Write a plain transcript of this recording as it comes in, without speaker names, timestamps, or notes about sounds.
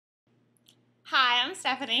Hi, I'm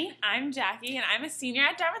Stephanie. I'm Jackie, and I'm a senior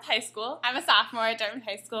at Dartmouth High School. I'm a sophomore at Dartmouth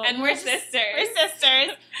High School. And we're sisters. We're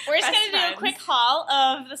sisters. We're just going to do friends. a quick haul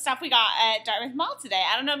of the stuff we got at Dartmouth Mall today.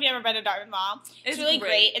 I don't know if you've ever been to Dartmouth Mall. It's really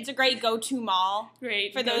great. It's a great go-to mall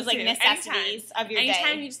for those like necessities of your day.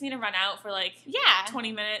 Anytime you just need to run out for like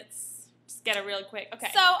 20 minutes, just get it really quick.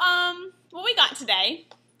 Okay. So, what we got today,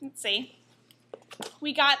 let's see.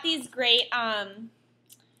 We got these great,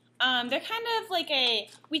 they're kind of like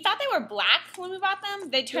we thought they were black when we bought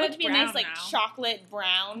them. They turned out to be a nice, like, chocolate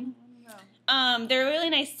brown. They're really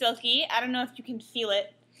nice silky. I don't know if you can feel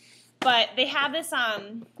it, but they have this,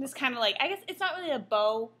 this kind of like, I guess it's not really a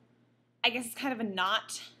bow. I guess it's kind of a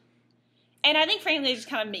knot. And I think, frankly, it just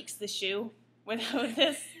kind of makes the shoe with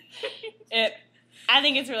this. I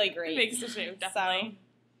think it's really great. It makes the shoe, definitely.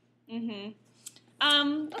 So,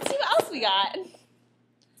 let's see what else we got.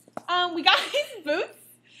 We got these boots.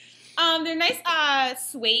 They're nice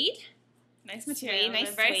suede. Nice material. Nice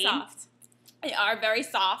They're very soft. They are very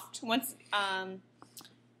soft. Once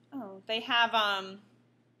they have a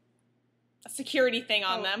security thing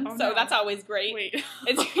on them, so that's always great. Wait.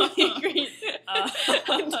 It's really great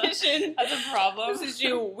addition. That's a problem. This is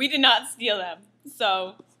true. We did not steal them,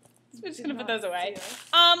 so we're just gonna put those away.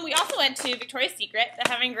 We also went to Victoria's Secret.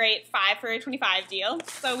 They're having a great 5 for $25 deal.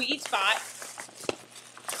 So we each bought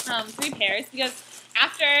 3 pairs because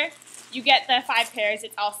after you get the 5 pairs,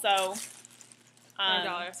 it's also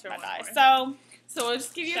 $5 for $1. So we'll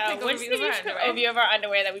just give you a quick overview of our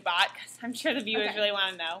underwear that we bought, because I'm sure the viewers really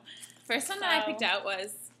want to know. First one that I picked out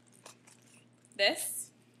was this.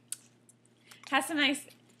 Has some nice.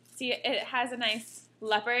 See, it has a nice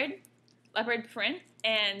leopard print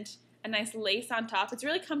and a nice lace on top. It's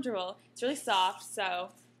really comfortable. It's really soft. So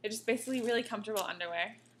they're just basically really comfortable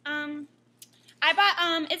underwear. I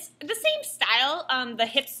bought, it's the same style, the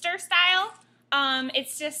hipster style.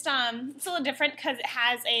 It's just, it's a little different because it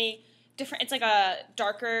has it's like a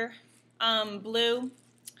darker, blue,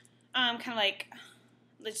 kind of like,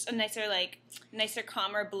 just a nicer,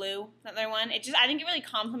 calmer blue than the other one. I think it really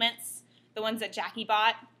complements the ones that Jackie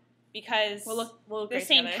bought because they're the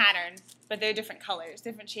same pattern, but they're different colors,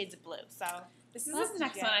 different shades of blue. So this is the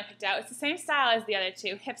next one I picked out. It's the same style as the other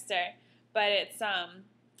two, hipster, but it's,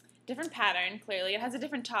 different pattern, clearly. It has a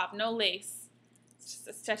different top, no lace. It's just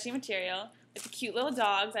a stretchy material. With the cute little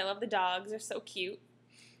dogs. I love the dogs. They're so cute.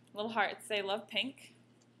 Little hearts. They love pink.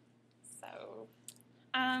 So,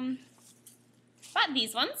 bought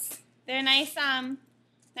these ones. They're nice,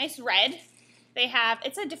 nice red.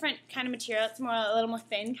 It's a different kind of material. It's a little more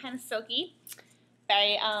thin, kind of silky.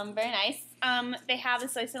 Very nice. They have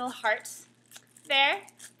this nice little heart there.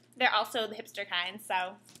 They're also the hipster kind,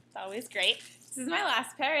 so it's always great. This is my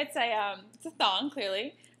last pair. It's a thong,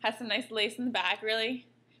 clearly. Has some nice lace in the back. Really,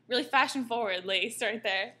 really fashion forward lace right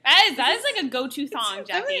there. That is like a go-to thong,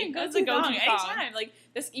 Jackie. That's a go-to thong. Anytime. Like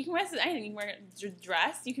this, you can wear this with anything. You can wear it with your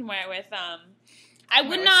dress. You can wear it with I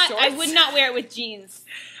would not wear it with jeans.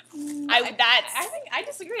 I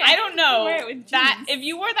disagree. I don't know. Wear it with jeans. That if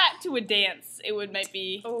you wore that to a dance, it might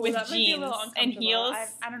be with jeans and heels.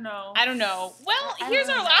 I don't know. I don't know. Well, here's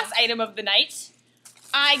our last item of the night.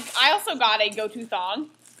 I also got a go-to thong.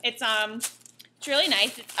 It's really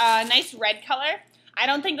nice. It's a nice red color. I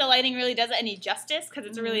don't think the lighting really does it any justice because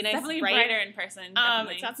it's a really nice definitely brighter in person.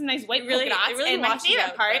 Definitely. It's got some nice white polka dots. And my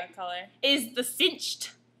favorite part is the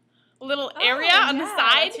cinched little area on the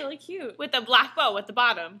side. It's really cute. With a black bow at the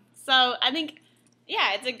bottom. So I think,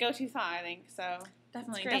 it's a go-to thong. I think so.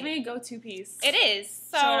 Definitely a go-to piece. It is.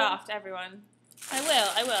 So show it off to everyone. I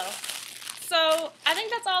will. So I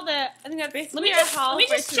think that's all the. I think that's basically our haul. Let me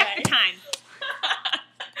just check the time.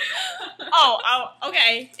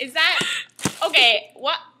 Okay. Is that okay?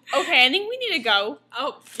 What? Okay, I think we need to go.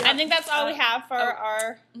 Yep. I think that's all we have for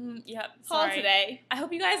our haul today. I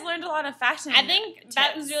hope you guys learned a lot of fashion. I think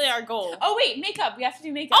that was really our goal. Oh wait, makeup. We have to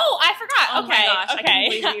do makeup. Oh, I forgot. Oh my gosh, okay. I can't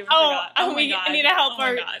believe we even forgot. Oh my god. I need to help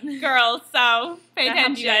our girls. So pay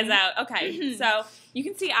attention. Help you guys out. Okay, so you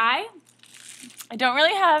can see I don't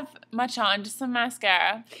really have much on, just some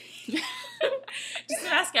mascara.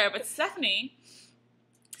 But Stephanie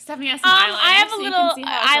has some eyeliner. I have a so little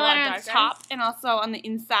eyeliner on the top and also on the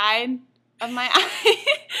inside of my eye.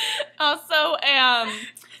 Also,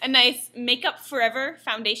 a nice Makeup Forever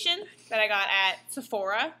foundation that I got at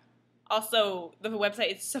Sephora. Also, the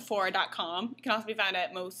website is Sephora.com. It can also be found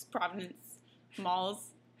at most Providence malls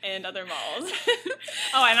and other malls.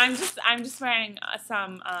 And I'm just wearing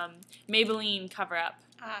some Maybelline cover up.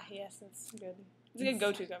 Yes, that's good. It's a good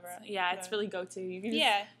go-to cover. Yeah, it's really go-to. You can just,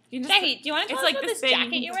 Yeah. you can just, Jackie, do you want to tell us about this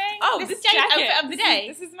jacket you're wearing? Oh, this jacket outfit of the day.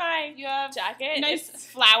 This is my jacket. Nice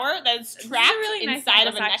flower that's trapped really nice inside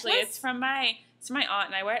of a necklace. actually. It's from my aunt,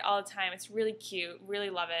 and I wear it all the time. It's really cute. Really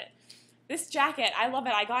love it. This jacket, I love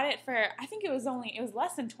it. I got it for, I think it was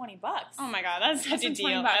less than $20. Oh my god, that's such a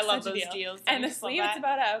deal. I love those deals. And the sleeve, it's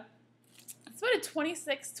about a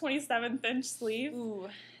 26, 27th inch sleeve. Ooh,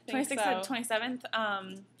 26th, 27th.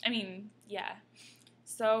 I mean, yeah.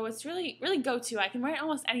 So it's really, really go-to. I can wear it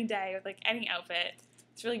almost any day with like any outfit.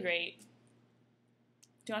 It's really great.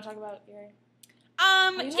 Do you want to talk about your?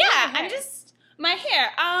 I'm just my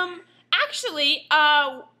hair. Actually,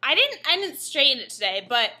 I didn't straighten it today,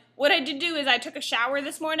 but what I did do is I took a shower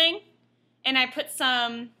this morning, and I put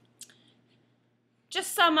some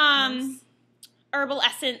herbal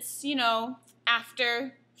essence,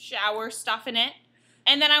 after shower stuff in it,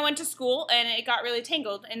 and then I went to school and it got really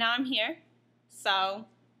tangled, and now I'm here. So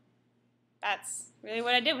that's really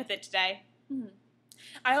what I did with it today.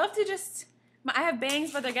 I love to I have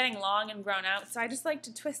bangs, but they're getting long and grown out, so I just like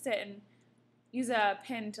to twist it and use a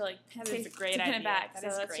pin to That is a great idea. Pin it back. That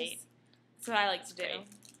is great. That's what I like to do.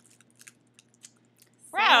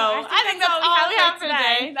 Bro, I think that's all we have for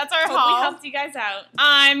today. That's our haul. haul. We helped you guys out.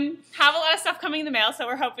 Have a lot of stuff coming in the mail, so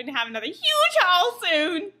we're hoping to have another huge haul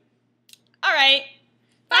soon. All right.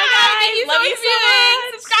 Bye, guys. Thank you so much.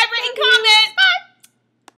 Subscribe, rate, and comment.